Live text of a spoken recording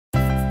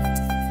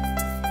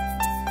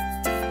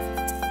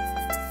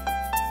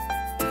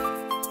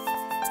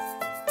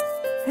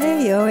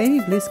Hey yo,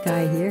 Amy Blue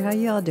Sky here. How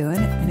you all doing?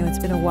 I know it's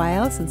been a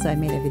while since I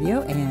made a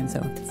video, and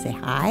so say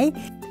hi.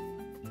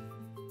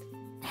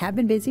 I have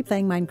been busy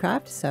playing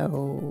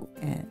Minecraft,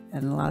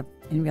 and a lot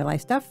of in real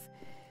life stuff.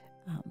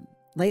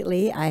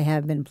 Lately, I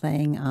have been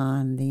playing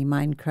on the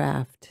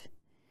Minecraft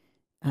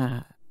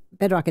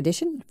Bedrock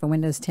edition for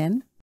Windows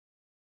 10.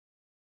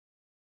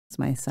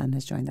 My son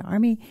has joined the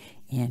army,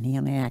 and he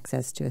only had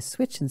access to a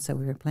Switch, and so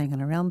we were playing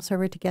on a Realm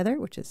server together,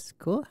 which is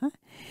cool, huh?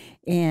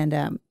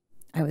 And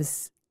I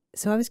was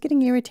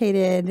getting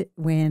irritated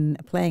when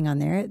playing on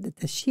there that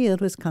the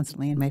shield was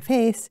constantly in my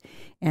face,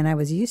 and I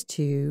was used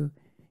to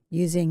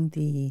using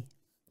the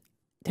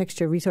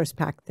texture resource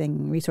pack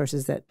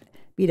resources that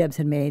B-dubs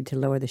had made to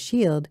lower the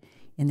shield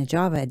in the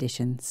Java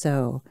edition.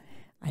 So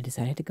I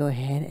decided to go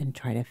ahead and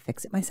try to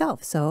fix it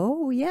myself.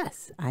 So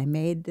yes, I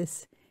made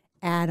this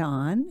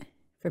add-on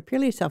for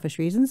purely selfish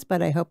reasons,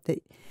 but I hope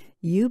that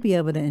you'll be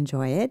able to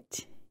enjoy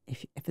it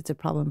if it's a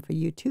problem for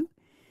you too.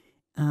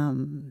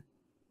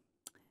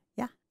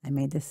 Yeah, I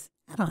made this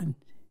add-on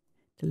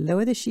to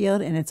lower the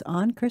shield, and it's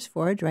on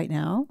CurseForge right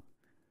now.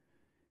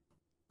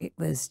 It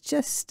was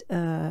just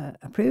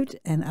approved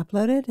and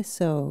uploaded,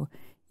 so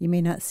you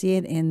may not see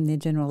it in the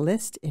general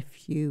list.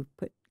 If you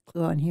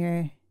go on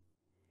here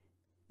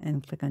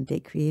and click on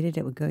date created,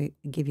 it will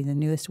give you the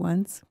newest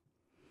ones.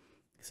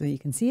 So you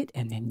can see it,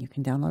 and then you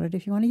can download it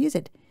if you want to use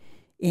it.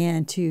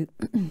 And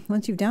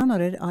once you've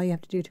downloaded, all you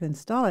have to do to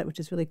install it, which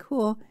is really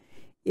cool,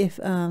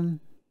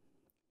 even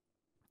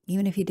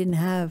if you didn't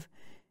have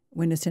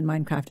Windows 10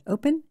 Minecraft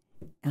open,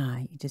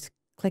 you just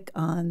click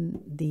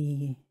on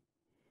the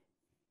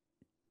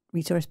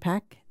resource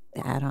pack,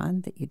 the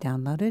add-on that you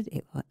downloaded.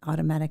 It will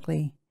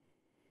automatically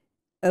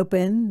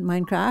open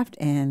Minecraft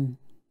and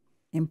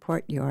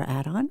import your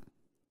add-on.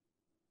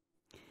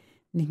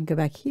 And you can go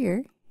back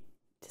here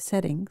to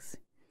settings,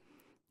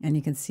 and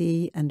you can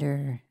see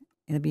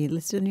it'll be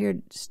listed under your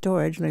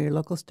storage, or your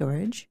local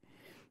storage.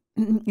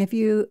 If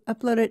you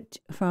upload it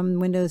from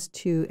Windows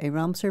to a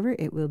Realm server,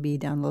 it will be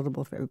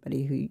downloadable for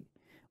everybody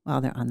while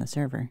they're on the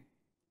server.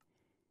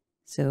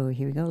 So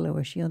here we go,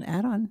 lower shield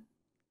add-on.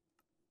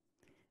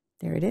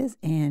 There it is,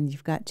 and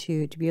you've got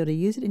to be able to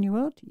use it in your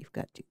world, you've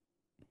got to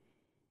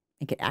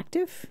make it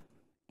active,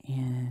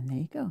 and there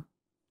you go.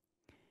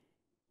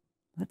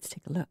 Let's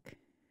take a look.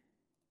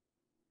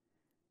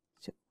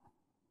 So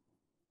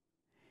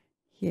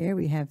here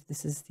we have,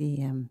 this is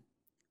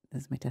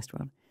my test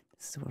world.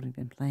 This is what we've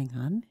been playing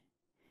on.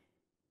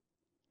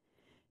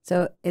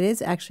 So it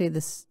is actually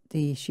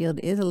the shield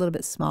is a little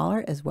bit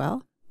smaller as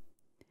well.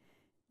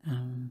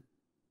 I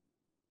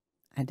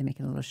had to make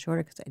it a little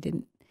shorter because it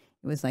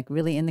was like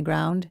really in the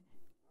ground,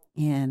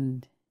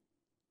 and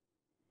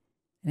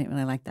I didn't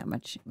really like that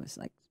much. It was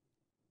like,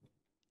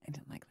 I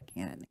didn't like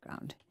looking at it in the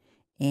ground.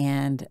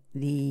 And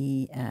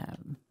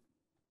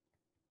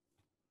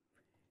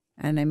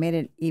and I made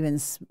it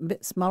even a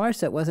bit smaller,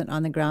 so it wasn't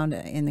in the ground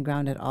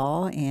at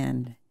all,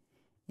 and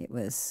it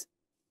was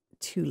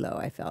too low,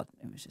 I felt.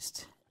 It was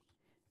just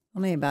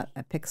only about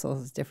a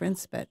pixel's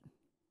difference, but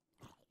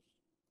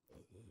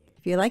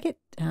if you like it,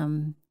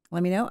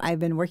 let me know. I've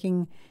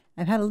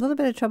had a little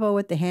bit of trouble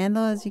with the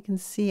handle, as you can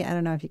see. I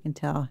don't know if you can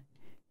tell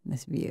in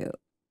this view.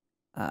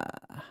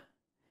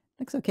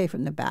 Looks okay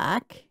from the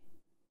back.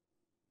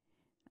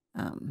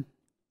 But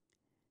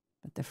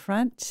the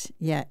front,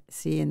 yeah,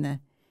 see in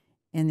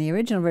the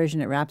original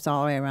version, it wraps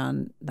all the way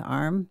around the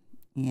arm,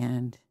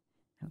 and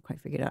I haven't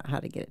quite figured out how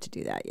to get it to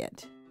do that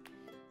yet.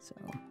 So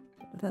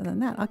other than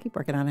that, I'll keep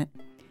working on it.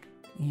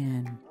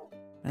 And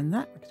other than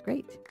that, works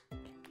great.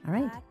 All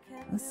right,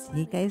 I'll see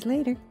you guys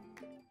later.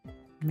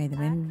 May the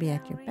wind be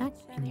at your back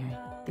and your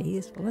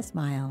days full of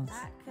smiles.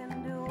 I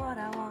can do what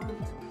I want.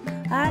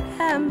 I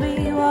can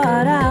be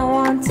what I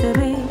want to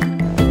be.